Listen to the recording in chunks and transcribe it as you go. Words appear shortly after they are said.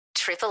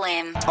Triple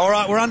M. All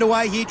right, we're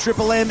underway here.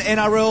 Triple M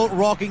NRL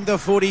rocking the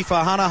footy for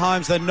Hunter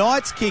Holmes. The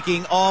Knights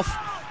kicking off.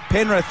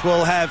 Penrith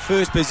will have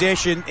first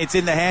possession. It's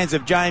in the hands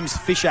of James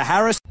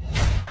Fisher-Harris.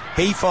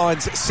 He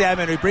finds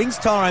Salmon, who brings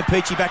Tyrone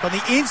Peachey back on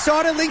the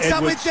inside and links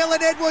up with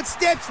Dylan Edwards.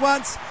 Steps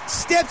once,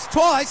 steps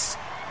twice,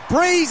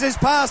 breezes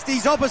past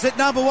his opposite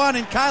number one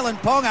in Kalen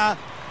Ponga,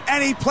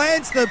 and he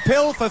plants the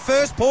pill for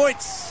first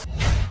points.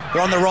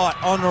 They're on the right,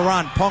 on the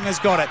run. Ponga's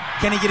got it.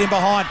 Can he get in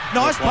behind?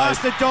 Nice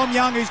pass to Dom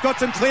Young, who's got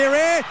some clear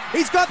air.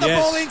 He's got the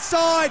ball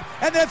inside,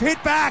 and they've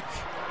hit back.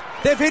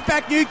 They've hit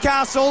back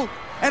Newcastle,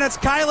 and it's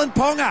Kalen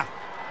Ponga.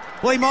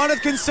 Well, he might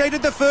have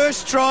conceded the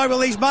first try. Well,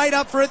 he's made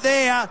up for it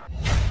there.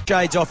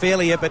 Shades off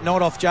Elliott, but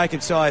not off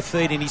Jacob Sire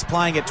feet, and he's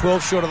playing at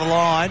 12 short of the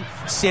line.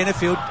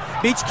 Centrefield.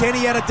 Mitch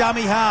Kenny at a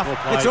dummy half.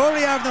 It's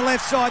already over the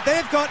left side.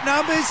 They've got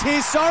numbers.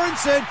 Here's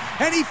Sorensen,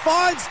 and he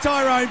finds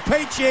Tyrone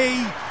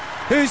Peachey,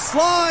 who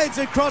slides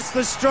across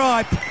the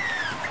stripe,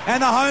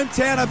 and the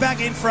hometown are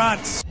back in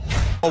front.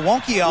 A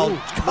wonky old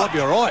might be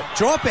all right.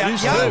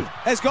 Dropout. Young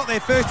has got there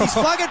first. He's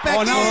flung it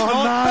back in,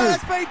 but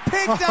it's been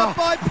picked up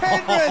by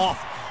Penrith.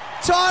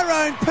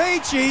 Tyrone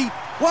Peachey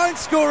won't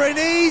score an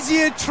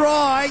easier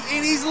try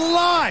in his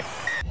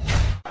life.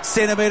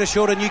 Centimetre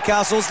short of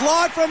Newcastle's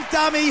live from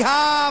dummy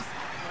half.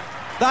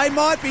 They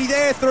might be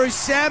there through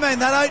Salmon.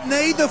 They don't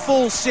need the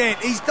full set.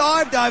 He's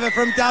dived over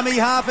from dummy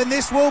half, and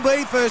this will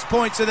be first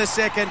points of the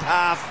second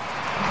half.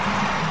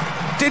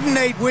 Didn't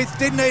need width,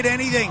 didn't need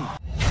anything.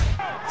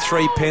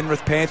 Three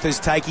Penrith Panthers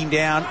take him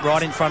down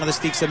right in front of the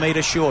sticks, a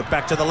metre short.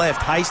 Back to the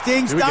left.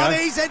 Hastings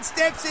dummies and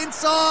steps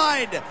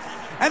inside.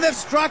 And they've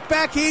struck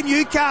back here,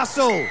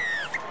 Newcastle.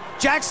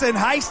 Jackson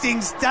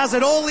Hastings does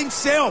it all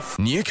himself.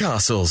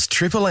 Newcastle's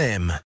Triple M.